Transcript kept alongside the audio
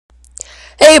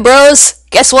Hey bros!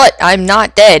 Guess what? I'm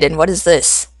not dead, and what is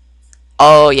this?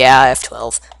 Oh yeah,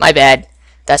 F12. My bad.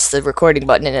 That's the recording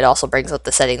button, and it also brings up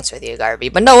the settings for the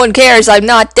Agarabi. But no one cares, I'm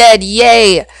not dead,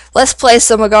 yay! Let's play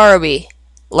some Agarabi.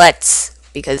 Let's,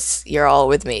 because you're all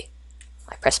with me.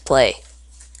 I press play.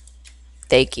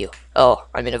 Thank you. Oh,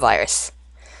 I'm in a virus.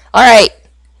 Alright!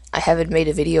 I haven't made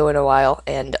a video in a while,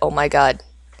 and oh my god.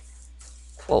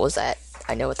 What was that?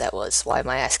 I know what that was. Why am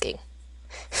I asking?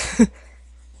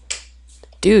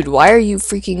 Dude, why are you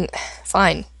freaking...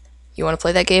 Fine. You want to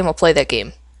play that game? I'll play that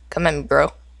game. Come at me,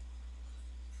 bro.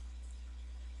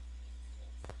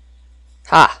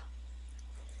 Ha.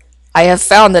 I have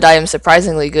found that I am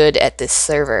surprisingly good at this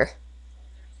server.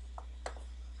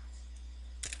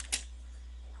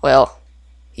 Well,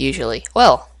 usually.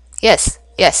 Well, yes.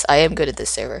 Yes, I am good at this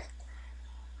server.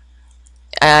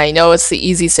 I know it's the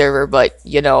easy server, but,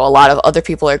 you know, a lot of other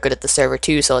people are good at the server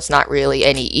too, so it's not really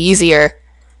any easier.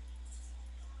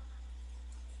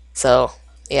 So,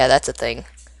 yeah, that's a thing.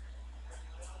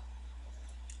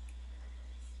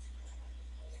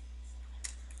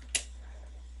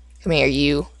 Come here,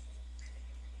 you.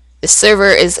 This server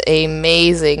is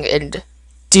amazing, and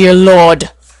dear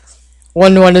lord,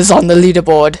 1-1 is on the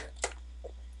leaderboard.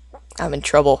 I'm in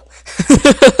trouble.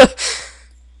 I'm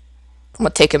gonna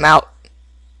take him out.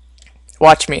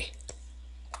 Watch me.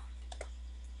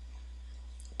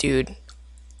 Dude,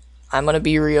 I'm gonna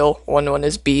be real. 1-1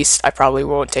 is beast. I probably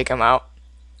won't take him out.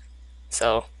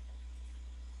 So,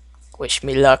 wish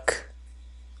me luck.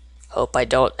 Hope I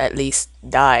don't at least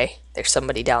die. There's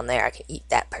somebody down there. I can eat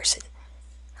that person.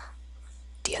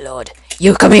 Dear lord.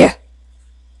 You, come here!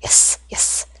 Yes,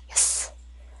 yes, yes.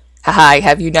 Haha, I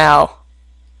have you now.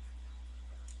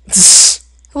 That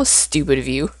was stupid of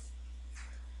you.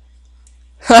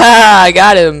 Haha, I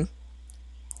got him.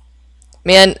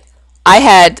 Man, I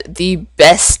had the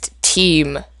best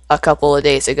team a couple of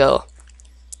days ago.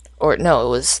 Or, no, it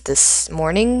was this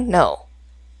morning? No.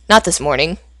 Not this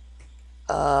morning.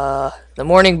 The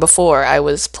morning before, I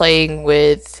was playing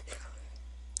with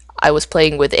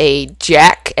a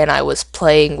Jack, and I was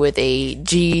playing with a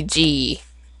GG.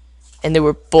 And they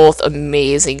were both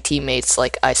amazing teammates,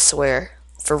 like, I swear.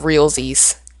 For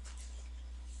realsies.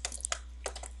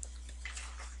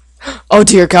 Oh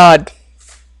dear god.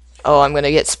 Oh, I'm gonna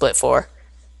get split for.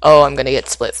 Oh, I'm gonna get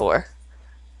split for.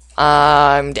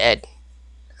 I'm dead.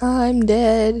 I'm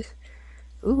dead.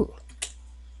 Ooh.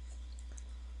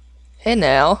 Hey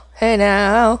now. Hey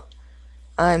now.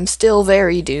 I'm still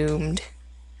very doomed.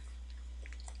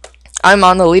 I'm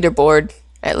on the leaderboard,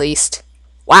 at least.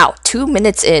 Wow, 2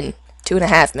 minutes in.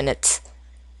 2.5 minutes.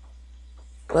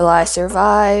 Will I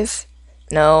survive?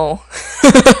 No.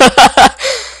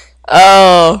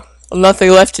 Oh, nothing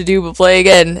left to do but play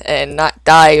again and not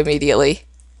die immediately.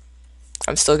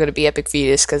 I'm still gonna be Epic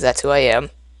Fetus because that's who I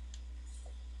am.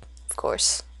 Of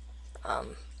course. I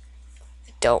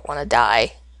don't want to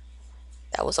die.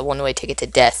 That was a one-way ticket to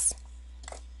death.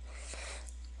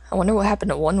 I wonder what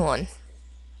happened to 1-1.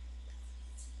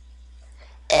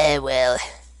 Well.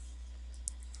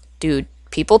 Dude,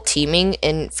 people teaming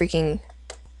in freaking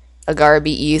Agarabi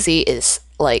Easy is,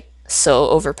 like, so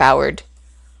overpowered.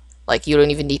 Like, you don't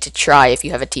even need to try if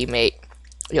you have a teammate.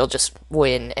 You'll just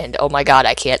win, and oh my god,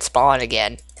 I can't spawn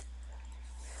again.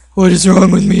 What is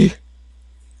wrong with me?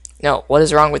 No, what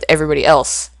is wrong with everybody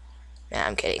else? Nah,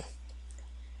 I'm kidding.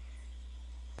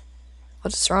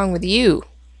 What's wrong with you?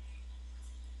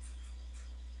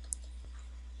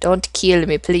 Don't kill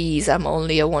me, please. I'm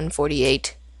only a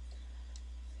 148.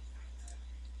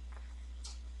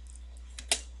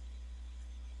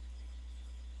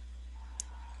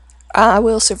 I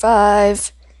will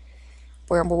survive.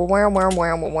 Wow, wow, wow, wow,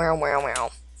 wow, wow,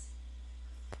 wow,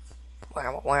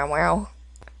 wow, wow, wow.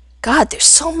 God, there's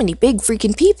so many big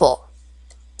freaking people.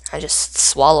 I just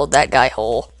swallowed that guy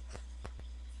whole.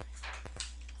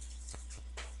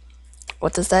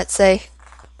 What does that say?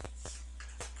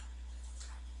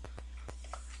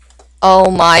 Oh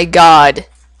my god.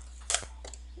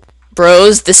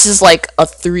 Bros, this is like a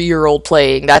 3-year-old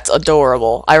playing. That's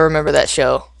adorable. I remember that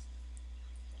show.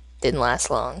 Didn't last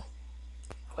long.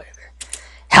 Whatever.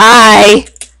 Hi!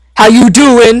 How you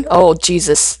doing? Oh,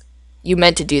 Jesus. You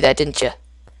meant to do that, didn't you?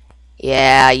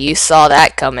 Yeah, you saw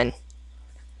that coming.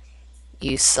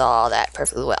 You saw that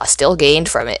perfectly well. I still gained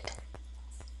from it.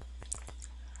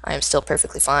 I am still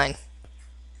perfectly fine.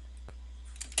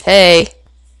 Hey!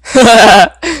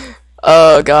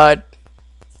 Oh, God.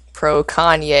 Pro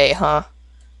Kanye, huh?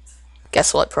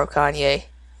 Guess what, Pro Kanye?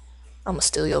 I'm gonna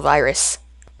steal your virus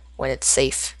when it's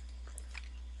safe.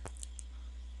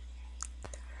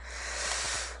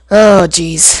 Oh,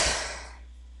 jeez.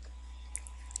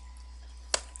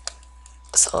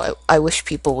 So I wish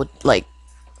people would, like,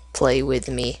 play with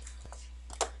me.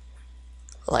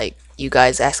 Like, you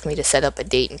guys ask me to set up a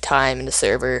date and time in the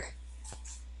server,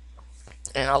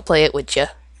 and I'll play it with you.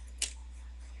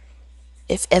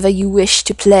 If ever you wish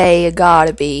to play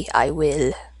Agarabi, I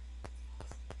will.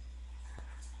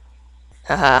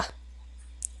 Haha.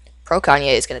 Pro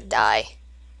Kanye is gonna die.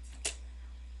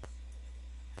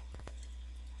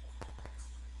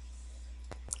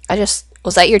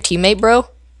 Was that your teammate, bro?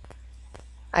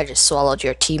 I just swallowed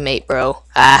your teammate, bro.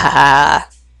 Ah ha ha.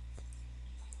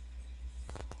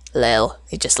 Lel.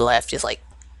 He just left. He's like,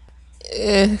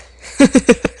 eh.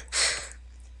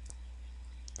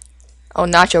 Oh,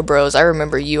 Nacho Bros, I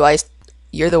remember you.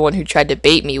 You're the one who tried to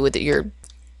bait me with your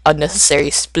unnecessary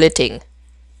splitting.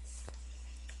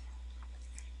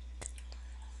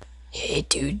 Hey,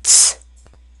 dudes.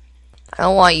 I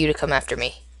don't want you to come after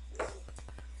me.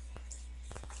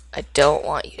 I don't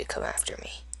want you to come after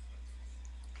me.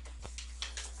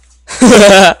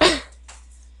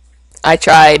 I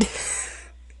tried.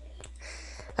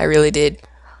 I really did.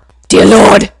 Dear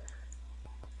Lord!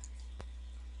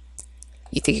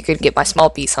 You think you're gonna get my small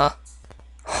piece, huh?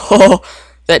 Oh,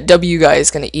 that W guy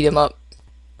is gonna eat him up.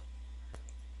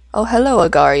 Oh, hello,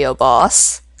 Agario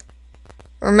boss.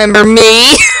 Remember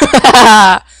me?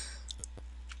 I'm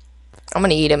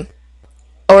gonna eat him.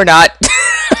 Or not.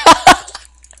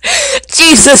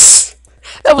 Jesus!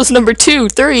 That was number 2,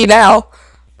 3 now.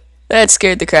 That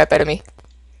scared the crap out of me.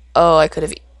 Oh, I could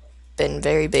have been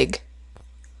very big.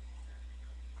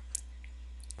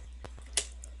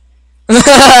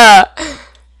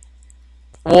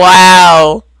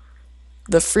 Wow.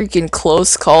 The freaking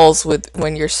close calls with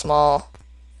when you're small.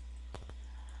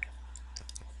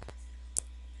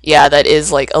 Yeah, that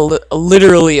is like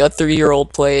literally a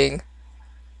 3-year-old playing.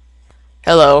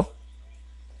 Hello.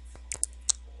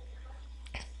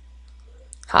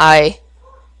 Hi.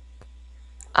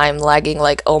 I'm lagging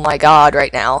like, oh my god,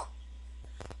 right now.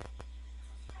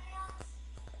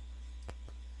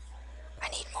 I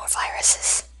need more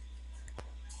viruses.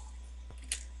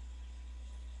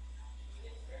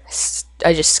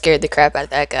 I just scared the crap out of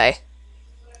that guy.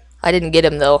 I didn't get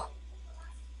him though.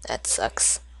 That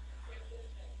sucks.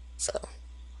 So.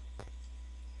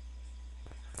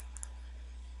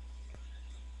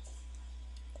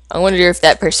 I wonder if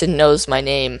that person knows my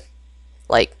name.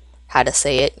 Like, how to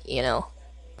say it, you know.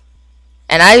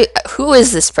 And who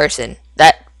is this person?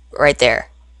 That right there.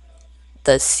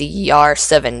 The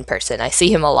CR7 person. I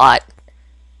see him a lot.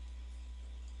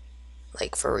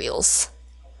 Like, for reals.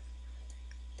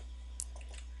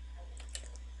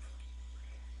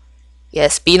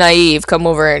 Yes, be naive. Come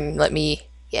over and let me...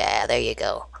 Yeah, there you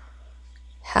go.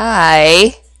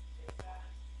 Hi.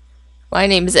 My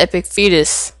name is Epic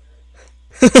Fetus.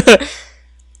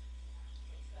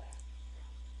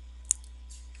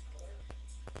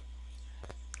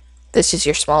 This is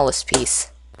your smallest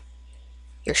piece.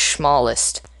 Your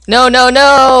smallest. No, no,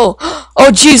 no!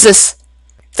 Oh, Jesus!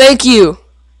 Thank you!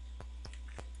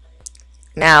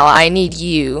 Now, I need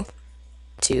you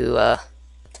to,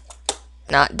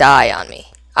 not die on me.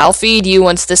 I'll feed you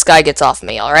once this guy gets off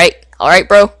me, alright? Alright,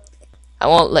 bro? I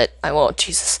won't,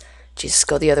 Jesus. Jesus,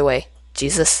 go the other way.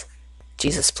 Jesus.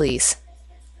 Jesus, please.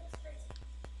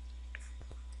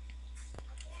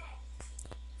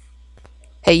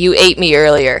 Hey, you ate me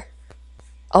earlier.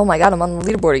 Oh my god, I'm on the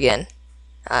leaderboard again.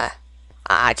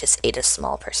 I just ate a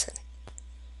small person.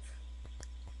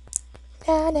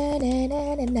 Na na na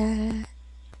na na na.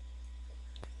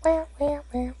 Where?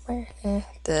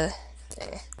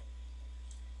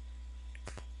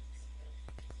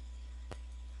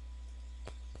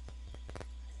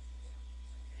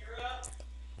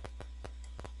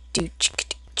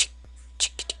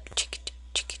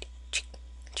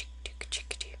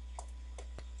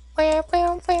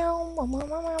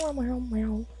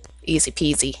 Easy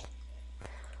peasy.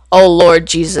 Oh Lord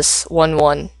Jesus,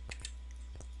 1-1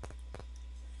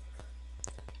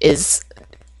 is,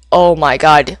 oh my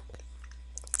god.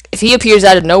 If he appears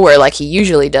out of nowhere like he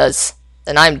usually does,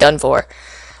 then I'm done for.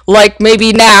 Like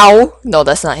maybe now. No,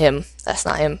 that's not him. That's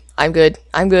not him. I'm good.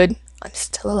 I'm good. I'm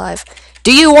still alive.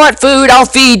 Do you want food? I'll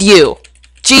feed you.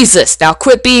 Jesus, now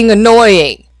quit being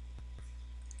annoying.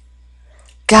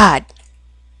 God.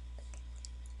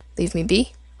 Leave me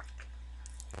be.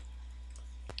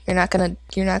 You're not gonna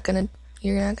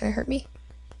hurt me?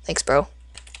 Thanks, bro.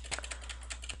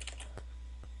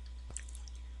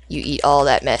 You eat all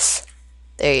that mess.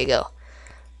 There you go.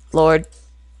 Lord.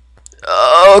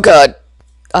 Oh, God.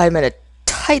 I'm in a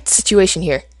tight situation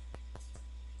here.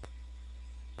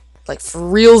 Like, for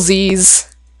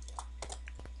realsies.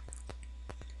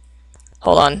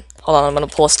 Hold on. Hold on, I'm gonna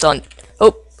pull a stunt.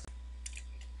 Oh.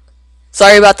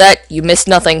 Sorry about that. You missed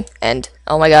nothing. And,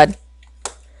 oh my god.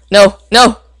 No,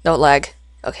 no, don't lag.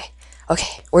 Okay,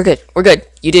 okay, we're good. We're good.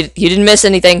 You didn't miss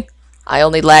anything. I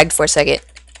only lagged for a second.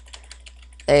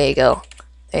 There you go.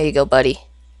 There you go, buddy.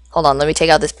 Hold on, let me take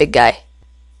out this big guy.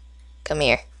 Come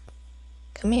here.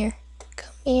 Come here.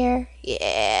 Come here.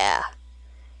 Yeah.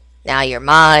 Now you're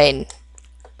mine.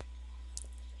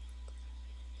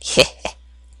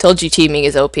 Told you teaming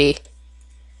is OP.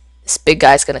 This big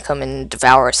guy's gonna come and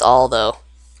devour us all, though.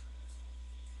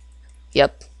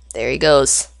 Yep, there he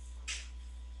goes.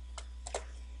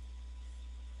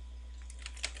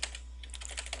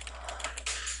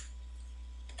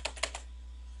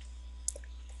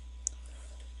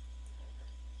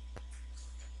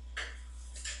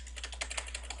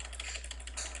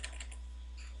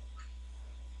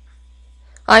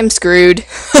 I'm screwed.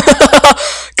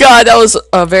 God, that was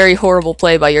a very horrible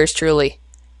play by yours truly.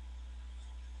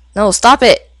 No, stop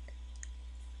it.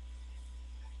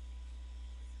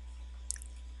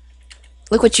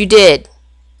 Look what you did.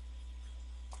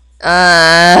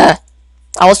 I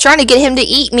was trying to get him to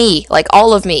eat me, like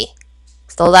all of me.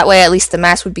 So that way at least the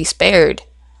mass would be spared.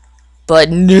 But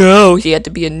no, he had to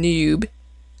be a noob.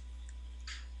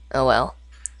 Oh well,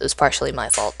 it was partially my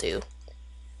fault too.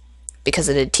 Because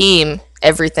in a team,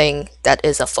 everything that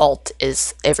is a fault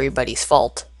is everybody's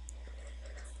fault.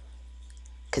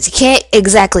 Because you can't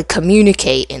exactly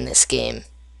communicate in this game.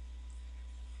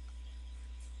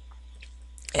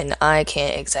 And I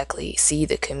can't exactly see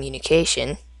the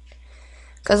communication.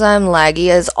 Because I'm laggy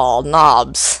as all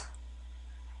knobs.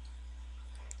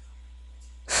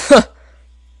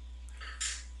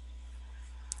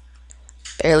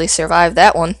 Barely survived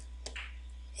that one.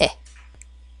 Heh.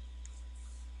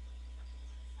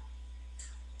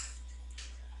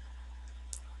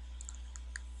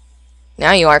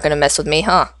 Now you aren't gonna mess with me,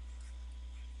 huh?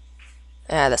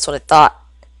 Yeah, that's what I thought.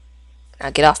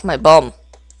 Now get off my bum.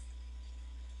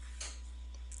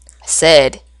 I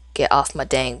said, get off my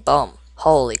dang bum.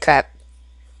 Holy crap.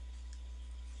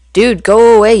 Dude,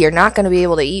 go away. You're not gonna be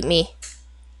able to eat me.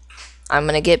 I'm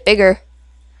gonna get bigger.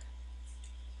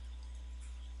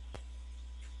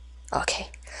 Okay.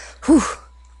 Whew.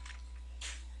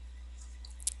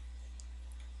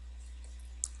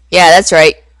 Yeah, that's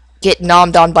right. Get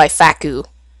nommed on by Faku.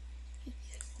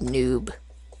 Noob.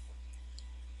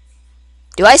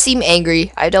 Do I seem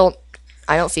angry? I don't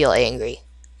feel angry.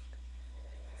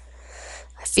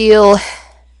 I feel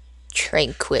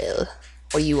tranquil.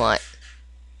 What do you want?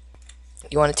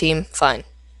 You want a team? Fine.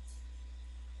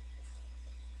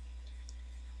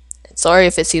 And sorry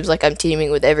if it seems like I'm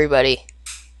teaming with everybody.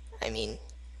 I mean,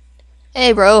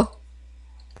 hey bro.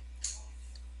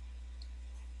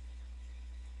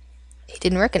 He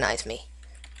didn't recognize me.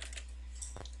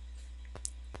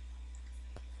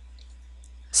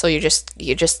 So you're just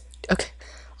okay.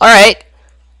 Alright.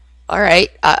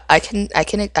 Alright. I can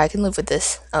live with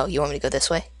this. Oh, you want me to go this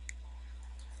way?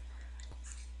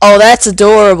 Oh, that's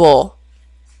adorable.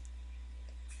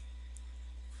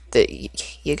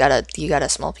 You got a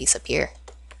small piece up here.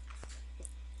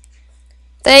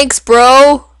 Thanks,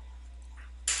 bro.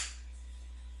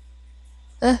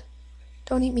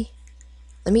 Don't eat me.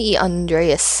 Let me eat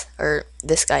Andreas or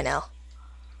this guy now.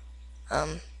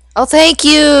 Oh, thank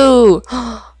you,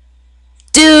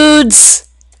 dudes.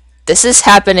 This is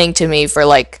happening to me for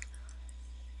like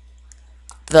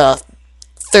the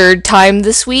third time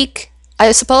this week,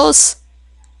 I suppose.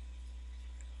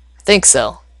 I think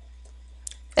so.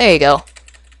 There you go.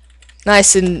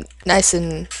 Nice and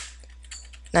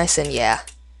yeah.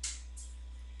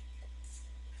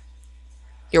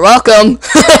 You're welcome.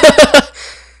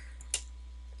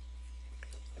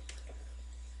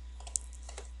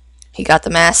 He got the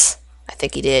mass? I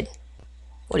think he did.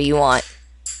 What do you want?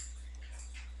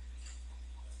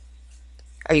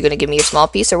 Are you gonna give me a small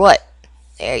piece or what?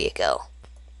 There you go.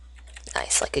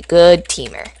 Nice, like a good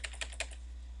teamer.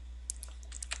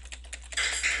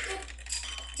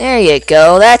 There you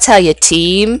go. That's how you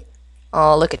team.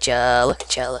 Oh, look at ya. Look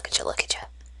at ya. Look at ya. Look at ya.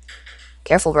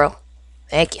 Careful, bro.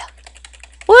 Thank ya.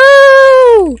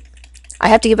 Woo! I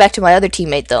have to get back to my other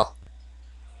teammate, though.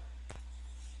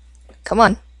 Come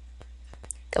on.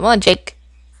 Come on, Jake.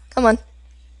 Come on.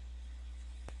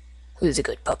 Who's a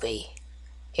good puppy?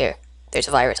 Here. There's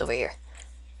a virus over here.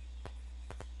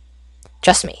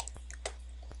 Trust me.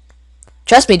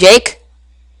 Trust me, Jake.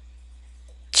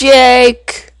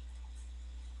 Jake!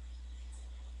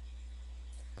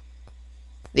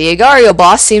 The Agario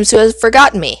boss seems to have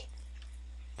forgotten me.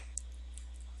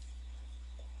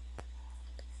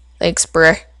 Thanks,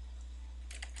 bruh.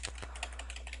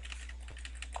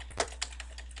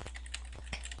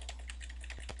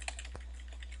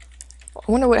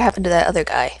 I wonder what happened to that other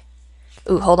guy.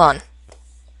 Ooh, hold on.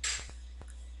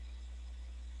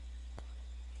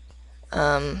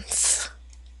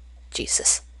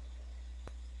 Jesus.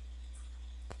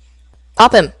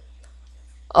 Pop him.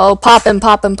 Oh, pop him,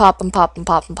 pop him, pop him, pop him,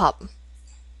 pop him, pop him.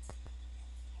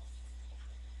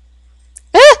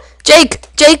 Ah!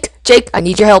 Jake, I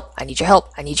need your help. I need your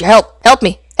help. I need your help. Help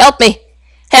me. Help me.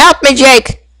 Help me,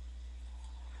 Jake.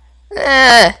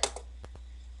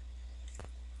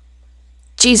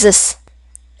 Jesus.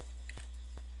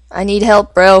 I need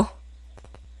help, bro.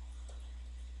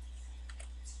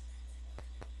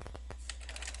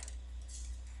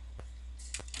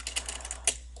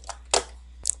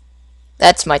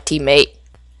 That's my teammate.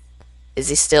 Is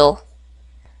he still?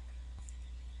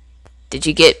 Did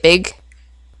you get big?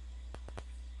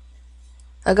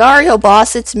 Agario,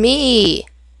 boss, it's me.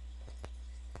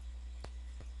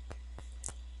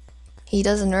 He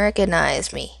doesn't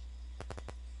recognize me.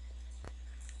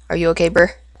 Are you okay,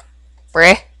 bruh?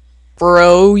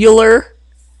 Broiler?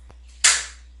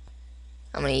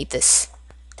 I'm gonna eat this.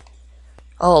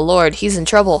 Oh, Lord, he's in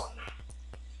trouble.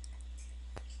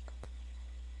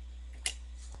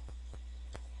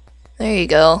 There you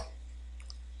go.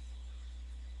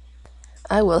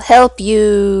 I will help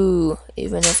you,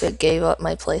 even if it gave up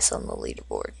my place on the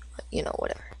leaderboard. But, you know,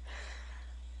 whatever.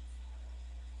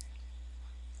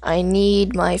 I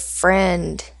need my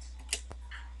friend.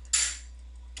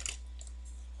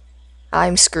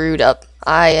 I'm screwed up.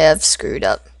 I have screwed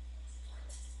up.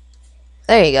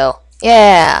 There you go.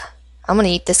 Yeah! I'm gonna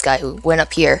eat this guy who went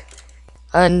up here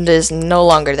and is no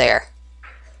longer there.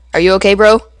 Are you okay,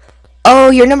 bro?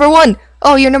 Oh, you're number one!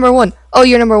 Oh, you're number one! Oh,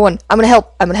 you're number one! I'm gonna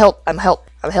help! I'm gonna help! I'm gonna help!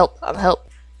 I'm gonna help! I'm gonna help!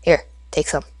 Here, take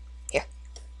some. Here.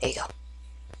 There you go.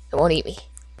 It won't eat me.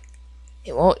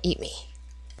 It won't eat me.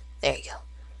 There you go.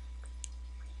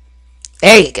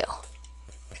 There you go.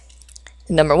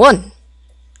 Number one.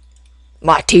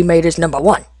 My teammate is number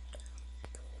one.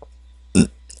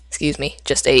 Excuse me,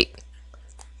 just ate.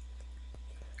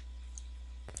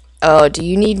 Oh, do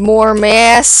you need more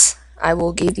mass? I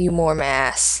will give you more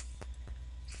mass.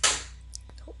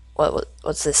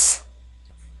 What's this?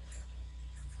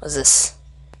 What's this?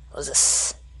 What's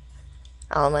this?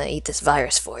 Oh, I'm gonna eat this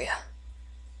virus for you.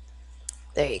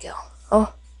 There you go.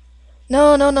 Oh.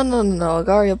 No,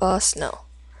 Agario boss, no.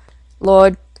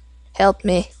 Lord, help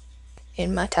me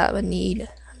in my time of need.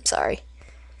 I'm sorry.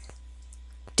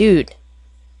 Dude,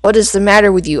 what is the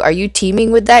matter with you? Are you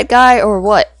teaming with that guy or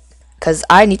what? 'Cause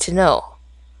I need to know.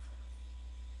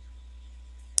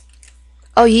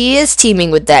 Oh, he is teaming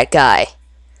with that guy.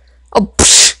 Oh,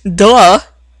 psh, duh.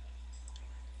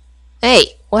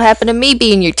 Hey, what happened to me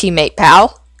being your teammate,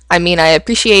 pal? I mean, I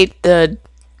appreciate the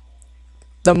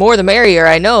more the merrier,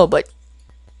 I know, but,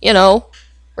 you know,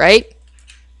 right?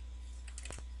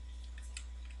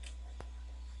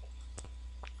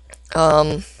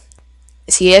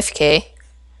 Is he AFK?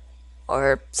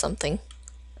 Or something?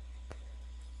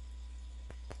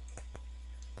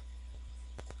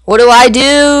 What do I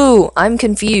do? I'm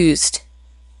confused.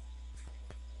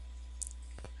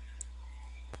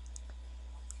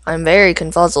 I'm very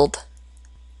confuzzled.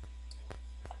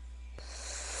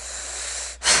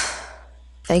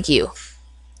 Thank you.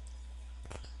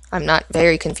 I'm not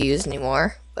very confused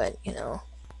anymore, but, you know.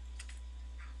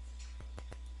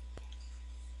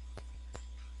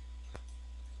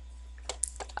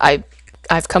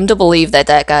 I've come to believe that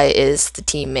that guy is the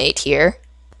teammate here.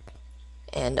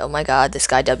 And oh my god, this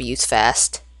guy W's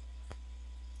fast.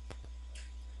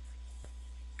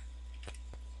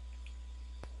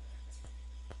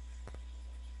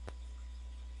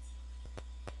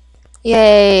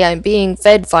 Yay, I'm being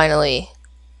fed finally.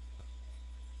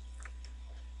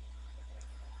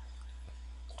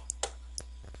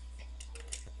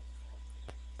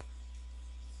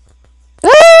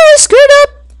 Ah, screwed up!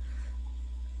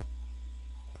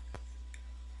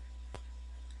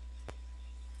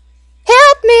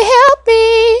 Help me, help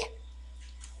me!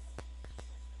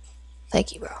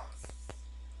 Thank you, bro.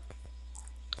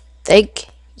 Thank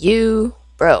you,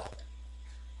 bro.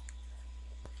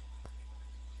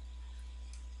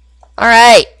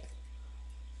 Alright.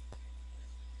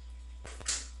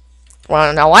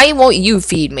 Well, now why won't you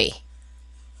feed me?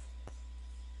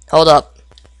 Hold up.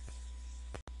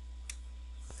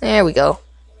 There we go.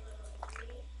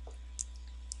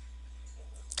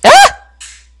 Ah!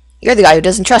 You're the guy who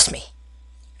doesn't trust me.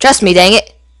 Trust me, dang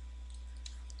it.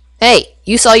 Hey,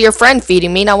 you saw your friend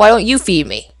feeding me, now why don't you feed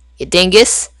me? You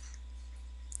dingus.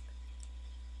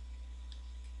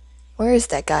 Where is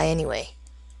that guy anyway?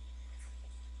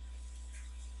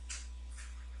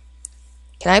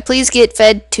 Can I please get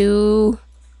fed too?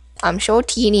 I'm so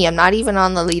teeny. I'm not even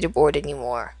on the leaderboard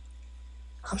anymore.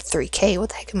 I'm 3K. What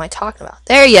the heck am I talking about?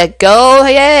 There you go.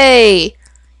 Yay!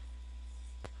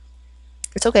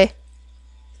 It's okay.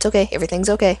 It's okay. Everything's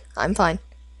okay. I'm fine.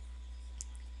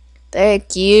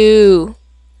 Thank you.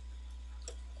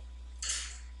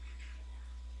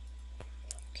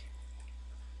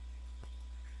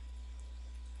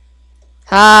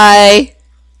 Hi.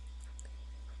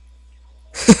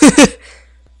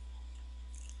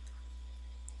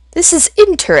 This is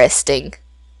interesting.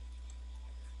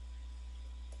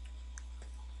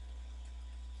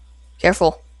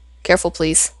 Careful. Careful,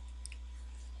 please.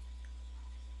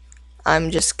 I'm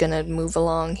just gonna move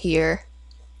along here.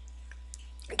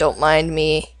 Don't mind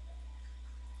me.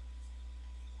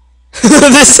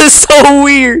 This is so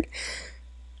weird.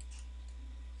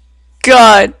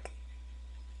 God.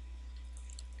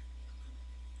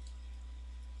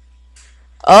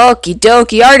 Okie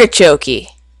dokie artichoke.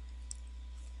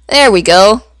 There we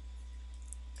go.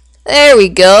 There we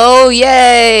go.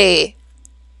 Yay.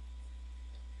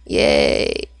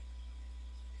 Yay.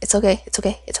 It's okay. It's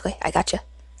okay. It's okay. I gotcha.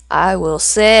 I will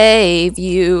save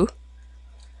you.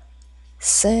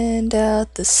 Send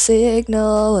out the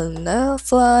signal and I'll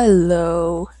fly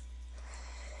low.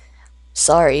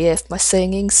 Sorry if my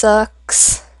singing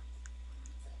sucks.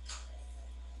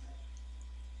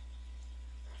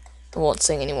 I won't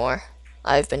sing anymore.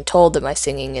 I've been told that my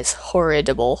singing is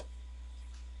horrible.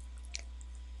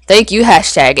 Thank you,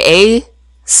 hashtag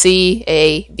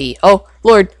ACAB. Oh,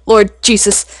 Lord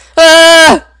Jesus.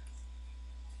 Ah!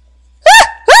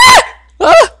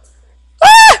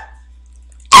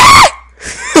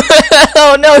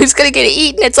 Oh no, he's gonna get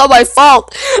eaten. It's all my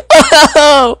fault.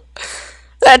 Oh,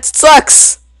 that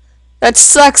sucks. That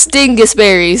sucks,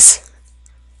 dingusberries.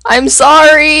 I'm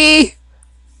sorry.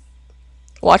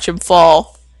 Watch him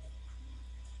fall.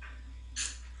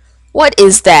 What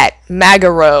is that?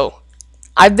 Magaro.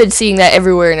 I've been seeing that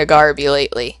everywhere in Agarabi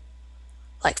lately.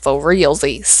 Like for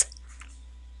realsies.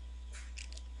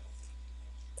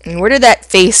 And where did that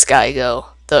face guy go?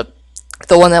 The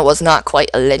one that was not quite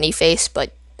a Lenny face,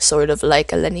 but sort of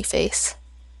like a Lenny face.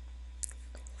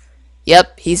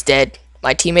 Yep, he's dead.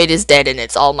 My teammate is dead and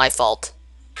it's all my fault.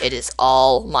 It is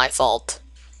all my fault.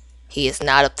 He is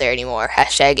not up there anymore.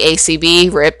 Hashtag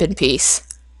ACB, rip in peace.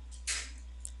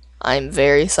 I'm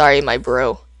very sorry, my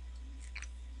bro.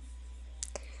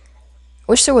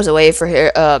 Wish there was a way for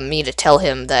me to tell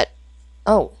him that...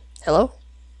 Oh, hello?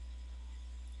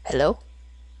 Hello?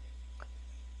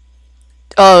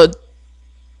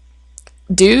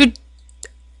 Dude,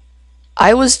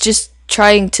 I was just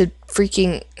trying to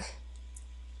freaking...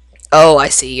 Oh, I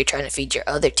see. You're trying to feed your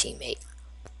other teammate.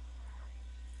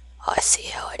 I see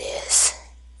how it is.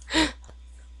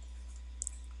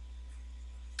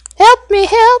 Help me,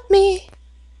 help me.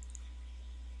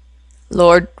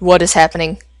 Lord, what is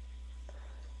happening?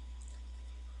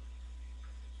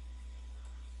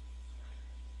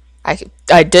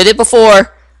 I did it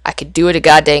before. I could do it a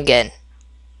goddamn again.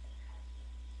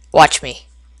 Watch me.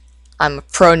 I'm a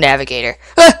pro navigator.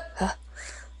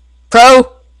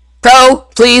 Pro! Pro!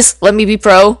 Please, let me be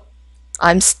pro.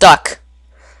 I'm stuck.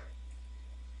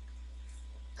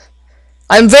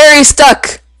 I'm very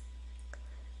stuck.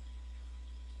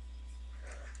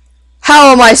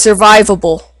 How am I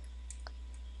survivable?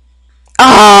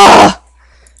 Ah!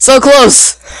 So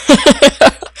close!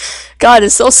 God,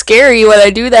 it's so scary when I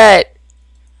do that.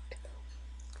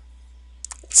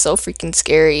 It's so freaking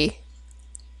scary.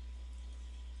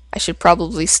 I should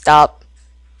probably stop.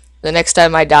 The next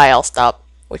time I die, I'll stop,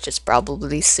 which is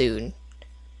probably soon.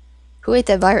 Who ate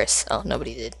that virus? Oh,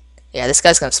 nobody did. Yeah, this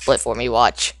guy's gonna split for me,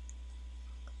 watch.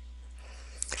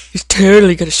 He's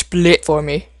totally gonna split for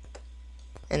me.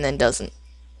 And then doesn't.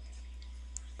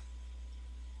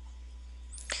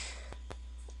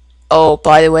 Oh,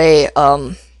 by the way,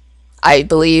 I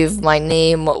believe my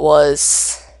name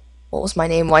was... What was my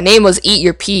name? My name was Eat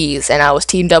Your Peas, and I was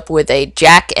teamed up with a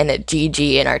Jack and a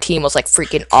GG, and our team was like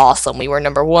freaking awesome. We were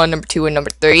number 1, number 2, and number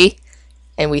 3,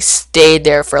 and we stayed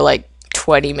there for like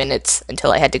 20 minutes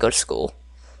until I had to go to school.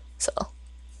 So,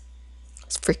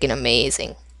 it's freaking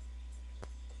amazing.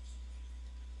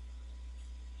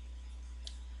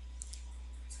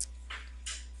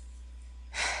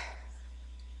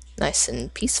 Nice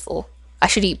and peaceful. I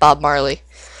should eat Bob Marley.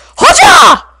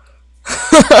 Hoja!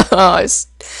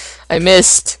 I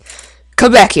missed.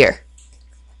 Come back here.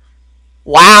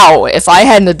 Wow, if I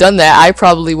hadn't have done that, I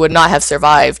probably would not have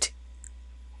survived.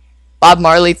 Bob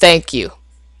Marley, thank you.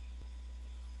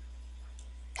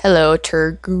 Hello,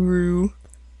 Turguru.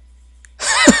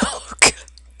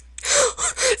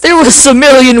 There was a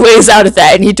million ways out of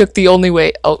that, and he took the only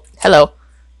way. Oh, hello.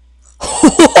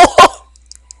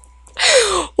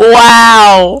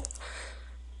 Wow.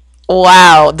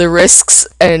 Wow, the risks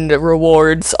and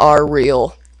rewards are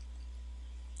real.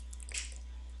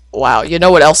 Wow, you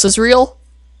know what else is real?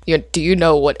 Do you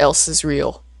know what else is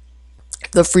real?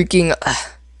 The freaking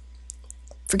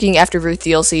Afterbirth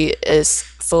DLC is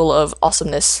full of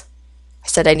awesomeness. I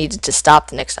said I needed to stop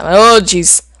the next time. Oh,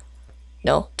 jeez.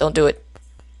 No, don't do it.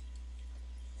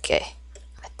 Okay,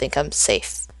 I think I'm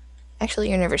safe. Actually,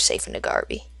 you're never safe in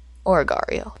Agarabi. Or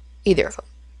Agario. Either of them.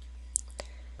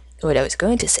 What I was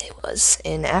going to say was,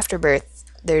 in Afterbirth,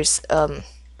 there's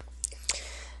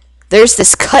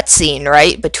this cutscene,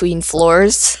 right, between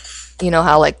floors. You know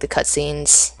how, like, the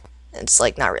cutscenes, it's,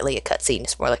 like, not really a cutscene,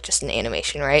 it's more like just an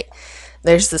animation, right?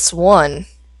 There's this one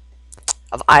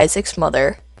of Isaac's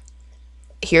mother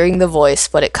hearing the voice,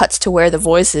 but it cuts to where the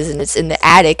voice is, and it's in the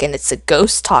attic, and it's a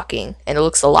ghost talking, and it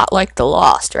looks a lot like The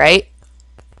Lost, right?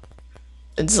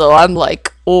 And so I'm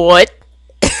like, what?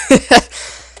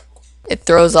 It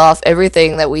throws off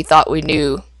everything that we thought we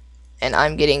knew, and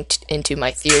I'm getting into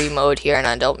my theory mode here, and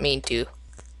I don't mean to.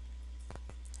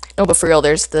 No, but for real,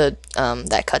 there's that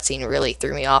cutscene really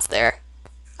threw me off there.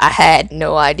 I had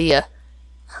no idea.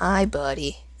 Hi,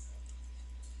 buddy.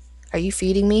 Are you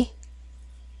feeding me?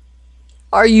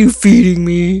 Are you feeding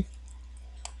me?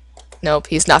 Nope,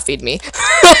 he's not feeding me.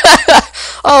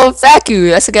 Oh, Faku,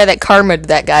 that's the guy that karma'd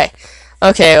that guy.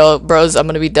 Okay, well, bros, I'm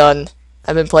gonna be done.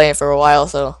 I've been playing for a while,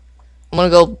 so I'm gonna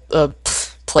go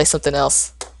play something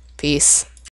else. Peace.